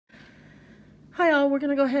Hi all, we're going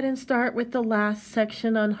to go ahead and start with the last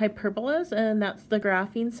section on hyperbolas, and that's the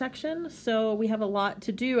graphing section. So we have a lot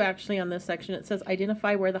to do actually on this section. It says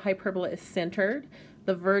identify where the hyperbola is centered,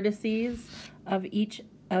 the vertices of each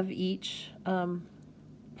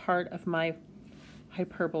part of my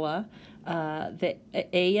hyperbola, the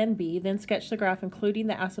A and B, then sketch the graph including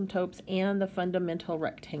the asymptotes and the fundamental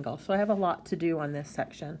rectangle. So I have a lot to do on this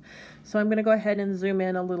section. So I'm going to go ahead and zoom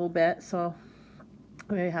in a little bit so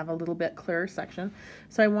we have a little bit clearer section.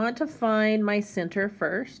 So I want to find my center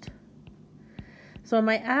first. So am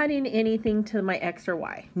I adding anything to my X or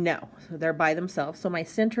Y? No, so they're by themselves. So my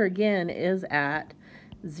center again is at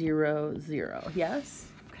 0, 0. Yes?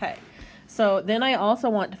 Okay. So then I also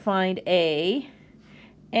want to find A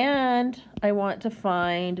and I want to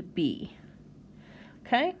find B.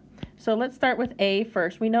 Okay? So let's start with A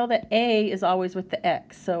first. We know that A is always with the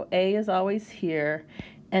X. So A is always here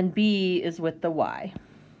and B is with the Y.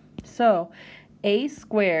 So A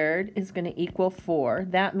squared is going to equal 4.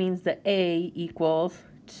 That means that A equals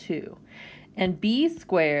 2. And B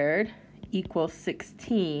squared equals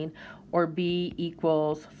 16, or B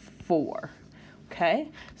equals 4. Okay,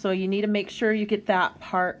 so you need to make sure you get that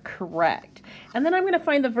part correct. And then I'm going to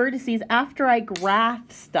find the vertices after I graph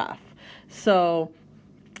stuff. So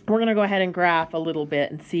we're going to go ahead and graph a little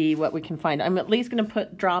bit and see what we can find. I'm at least going to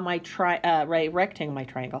draw my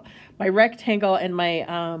rectangle and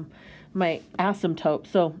my my asymptote.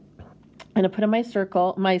 So I'm going to put in my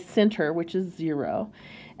circle, my center, which is 0.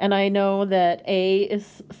 And I know that A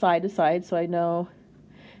is side to side, so I know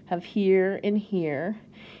have here and here.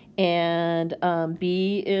 And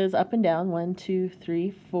B is up and down, 1, 2,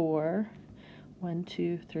 3, 4. 1,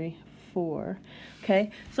 2, 3, 4.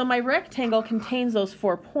 Okay, so my rectangle contains those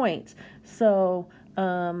 4 points. So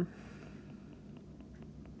I'm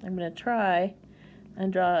going to try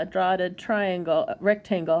and draw a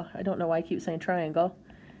rectangle. I don't know why I keep saying triangle.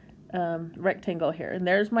 Rectangle here. And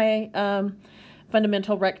there's my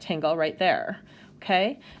fundamental rectangle right there.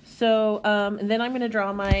 Okay, so and then I'm going to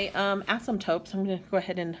draw my asymptotes. I'm going to go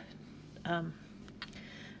ahead and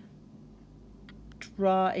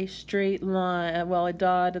draw a straight line, well, a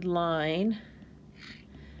dotted line.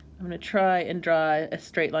 I'm going to try and draw a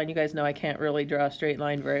straight line. You guys know I can't really draw a straight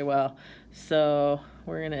line very well, so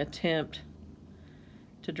we're going to attempt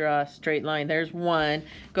to draw a straight line. There's one.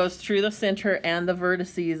 Goes through the center and the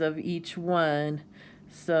vertices of each one,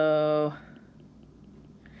 so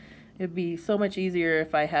it'd be so much easier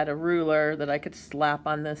if I had a ruler that I could slap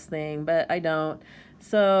on this thing, but I don't.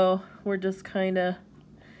 So we're just kind of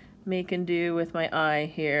making do with my eye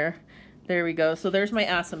here. There we go. So there's my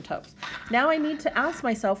asymptotes. Now I need to ask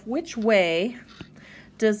myself, which way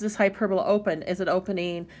does this hyperbola open? Is it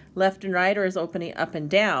opening left and right, or is it opening up and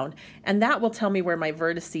down? And that will tell me where my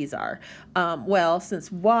vertices are. Well,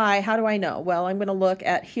 since Y, how do I know? Well, I'm going to look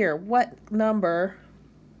at here. What number?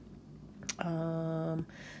 Let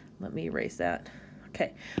me erase that.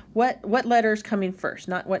 Okay, what letter is coming first?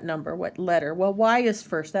 Not what number, what letter? Well, Y is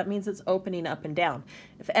first. That means it's opening up and down.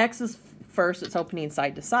 If X is first, it's opening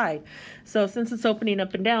side to side. So since it's opening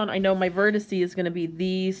up and down, I know my vertice is going to be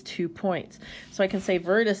these 2 points. So I can say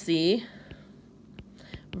vertice,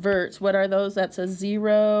 verts, what are those? That's a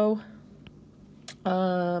 0,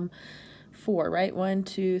 4, right? 1,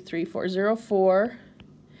 2, 3, 4. 0, 4.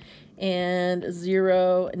 And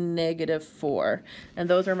 0, negative 4. And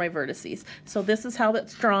those are my vertices. So this is how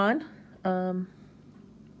that's drawn.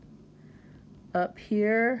 Up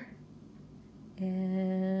here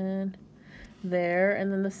and there,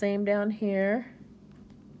 and then the same down here.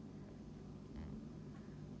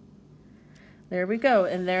 There we go,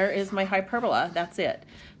 and there is my hyperbola. That's it.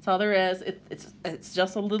 That's all there is. It's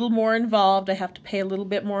just a little more involved. I have to pay a little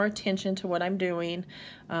bit more attention to what I'm doing,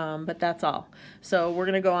 but that's all. So we're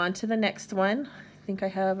going to go on to the next one. I think I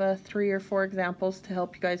have 3 or 4 examples to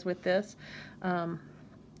help you guys with this.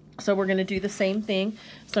 So we're going to do the same thing.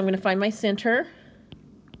 So I'm going to find my center.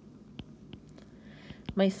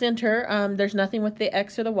 My center, there's nothing with the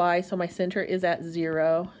X or the Y, so my center is at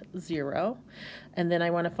 0, 0. And then I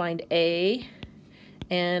want to find A,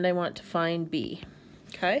 and I want to find B.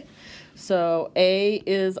 Okay, so A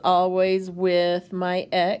is always with my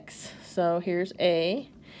X, so here's A,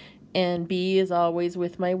 and B is always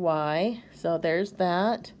with my Y, so there's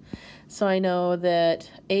that. So I know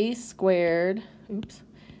that A squared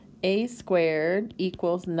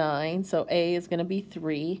equals 9, so A is going to be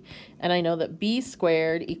 3, and I know that B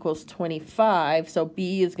squared equals 25, so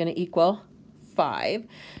B is going to equal 5.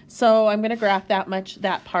 So I'm going to graph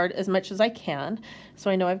that part as much as I can.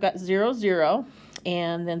 So I know I've got 0, 0,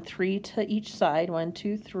 and then 3 to each side, 1,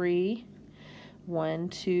 2, 3, 1,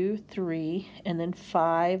 2, 3, and then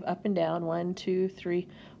 5 up and down. 1, 2, 3,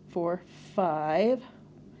 4, 5.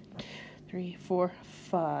 3, 4,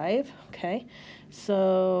 5. Okay,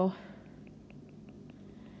 so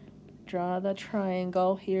draw the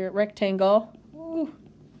triangle here, rectangle. Ooh.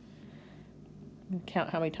 Count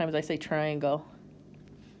how many times I say triangle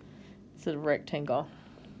instead of rectangle.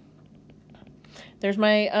 There's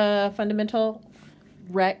my fundamental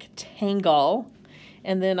rectangle,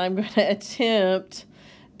 and then I'm going to attempt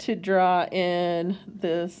to draw in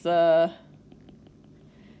this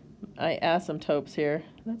asymptotes here.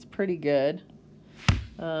 That's pretty good.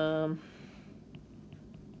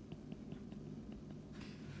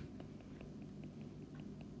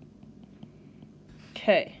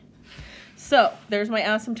 Okay, so there's my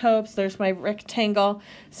asymptotes, there's my rectangle.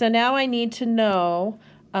 So now I need to know,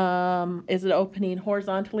 is it opening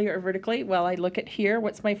horizontally or vertically? Well, I look at here.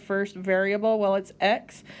 What's my first variable? Well, it's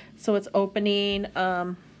x, so it's opening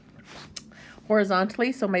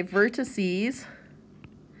horizontally. So my vertices,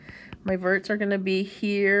 my verts are going to be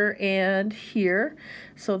here and here.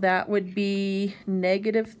 So that would be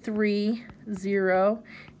 -3, 0,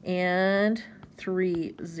 and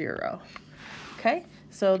 3, 0. Okay,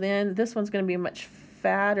 so then this one's going to be a much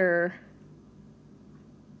fatter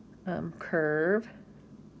curve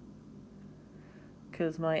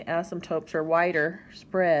because my asymptotes are wider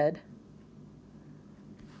spread.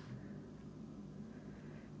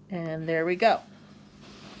 And there we go.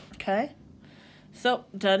 Okay, so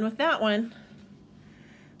done with that one.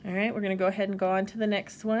 All right, we're going to go ahead and go on to the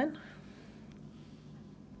next one.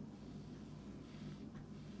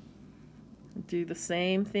 Do the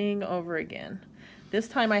same thing over again. This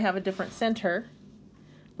time I have a different center,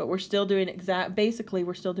 but we're still doing basically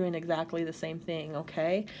we're still doing exactly the same thing,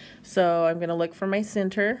 okay? So I'm going to look for my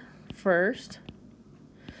center first.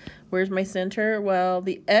 Where's my center? Well,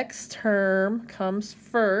 the x term comes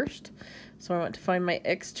first, so I want to find my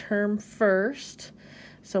x term first.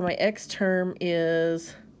 So my x term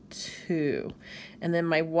is 2, and then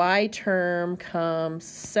my y term comes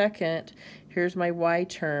second. Here's my y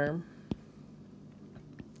term.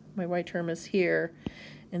 My y term is here,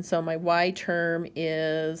 and so my y term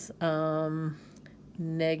is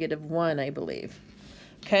 -1, I believe.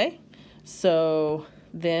 Okay, so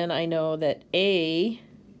then I know that a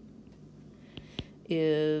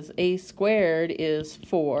squared is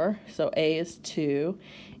 4, so a is 2,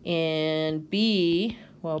 and b,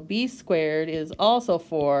 well, b squared is also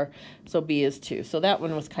 4, so b is 2. So that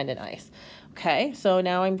one was kind of nice. Okay, so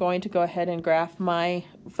now I'm going to go ahead and graph my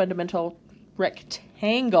fundamental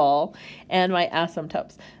rectangle and my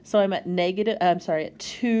asymptotes. So I'm at at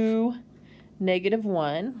 2,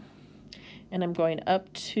 -1, and I'm going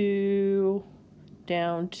up 2,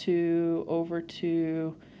 down 2, over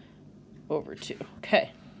 2, over 2.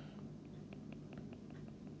 Okay.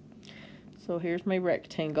 So here's my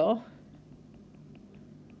rectangle.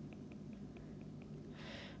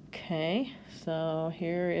 Okay, so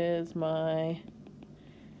here is my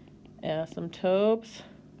asymptotes.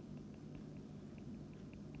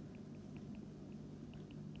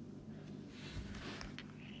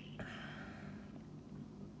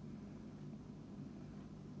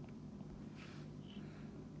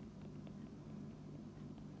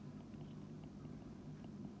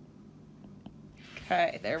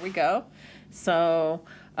 Okay, there we go. So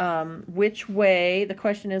which way, the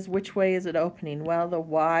question is, which way is it opening? Well, the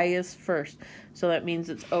y is first, so that means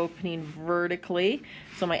it's opening vertically.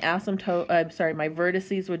 So my my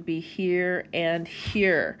vertices would be here and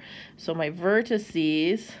here. So my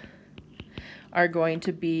vertices are going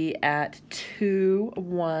to be at 2,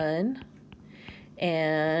 1,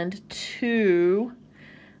 and 2,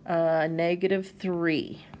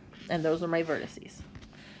 -3, and those are my vertices.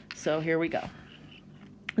 So here we go.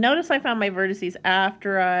 Notice I found my vertices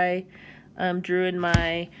after I drew in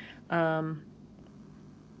my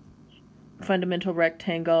fundamental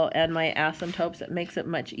rectangle and my asymptotes. It makes it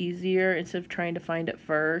much easier instead of trying to find it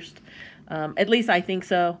first. At least I think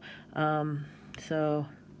so. So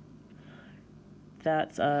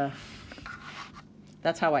that's how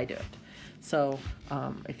I do it. So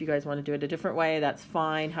if you guys want to do it a different way, that's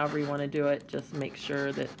fine. However you want to do it, just make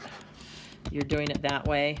sure that you're doing it that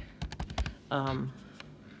way.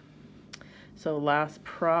 So last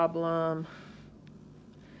problem,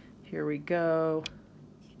 here we go.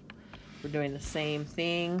 We're doing the same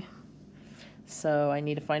thing. So I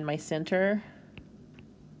need to find my center.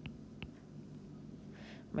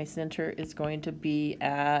 My center is going to be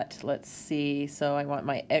at, let's see, so I want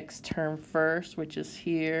my x term first, which is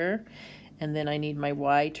here, and then I need my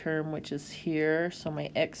y term, which is here. So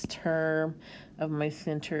my x term of my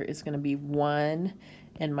center is going to be 1,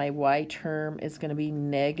 and my y term is going to be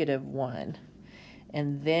 -1.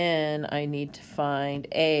 And then I need to find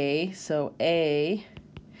a, so a,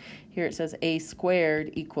 here it says a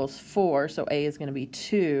squared equals 4, so a is going to be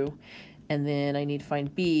 2. And then I need to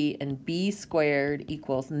find b, and b squared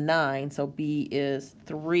equals 9, so b is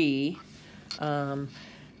 3.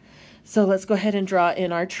 So let's go ahead and draw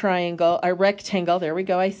in our triangle, our rectangle. There we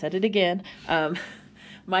go, I said it again.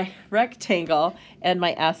 My rectangle and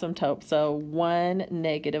my asymptote. So 1,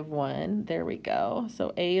 -1. There we go.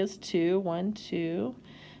 So a is 2, 1, 2,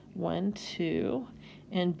 1, 2.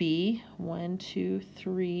 And b, 1, 2,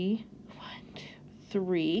 3, 1, 2,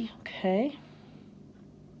 3. Okay.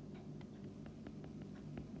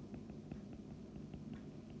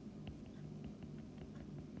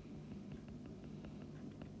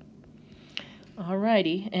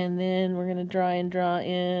 Alrighty, and then we're going to draw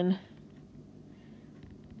in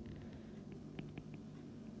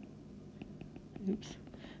oops,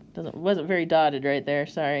 wasn't very dotted right there,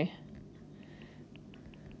 sorry.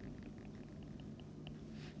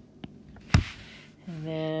 And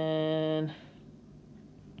then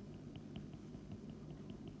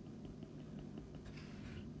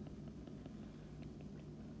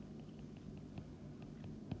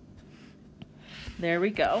there we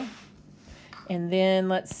go. And then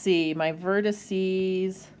let's see, my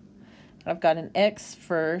vertices, I've got an X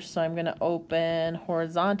first, so I'm going to open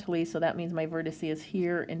horizontally, so that means my vertice is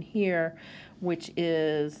here and here, which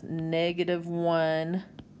is -1,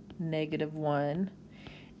 -1,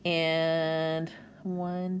 and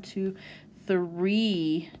 1, 2,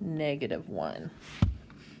 3, -1.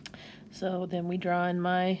 So then we draw in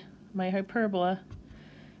my hyperbola.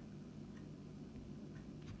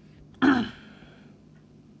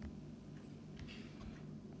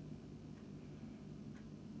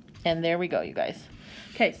 And there we go, you guys.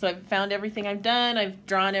 Okay, so I've found everything I've done. I've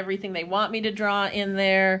drawn everything they want me to draw in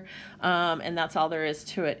there, and that's all there is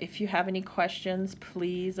to it. If you have any questions,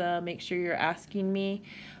 please make sure you're asking me,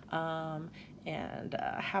 and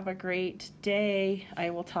have a great day.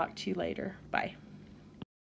 I will talk to you later. Bye.